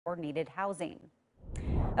or needed housing.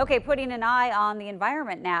 Okay, putting an eye on the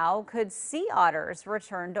environment now. Could sea otters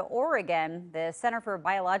return to Oregon? The Center for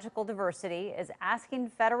Biological Diversity is asking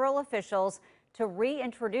federal officials to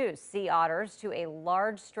reintroduce sea otters to a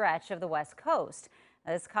large stretch of the West Coast.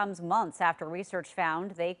 This comes months after research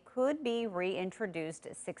found they could be reintroduced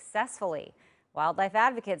successfully. Wildlife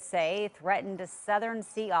advocates say threatened southern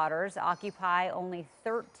sea otters occupy only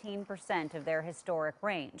 13% of their historic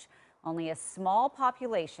range. Only a small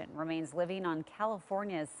population remains living on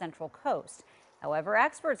California's central coast. However,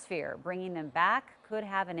 experts fear bringing them back could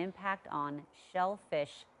have an impact on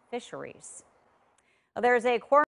shellfish fisheries. There's a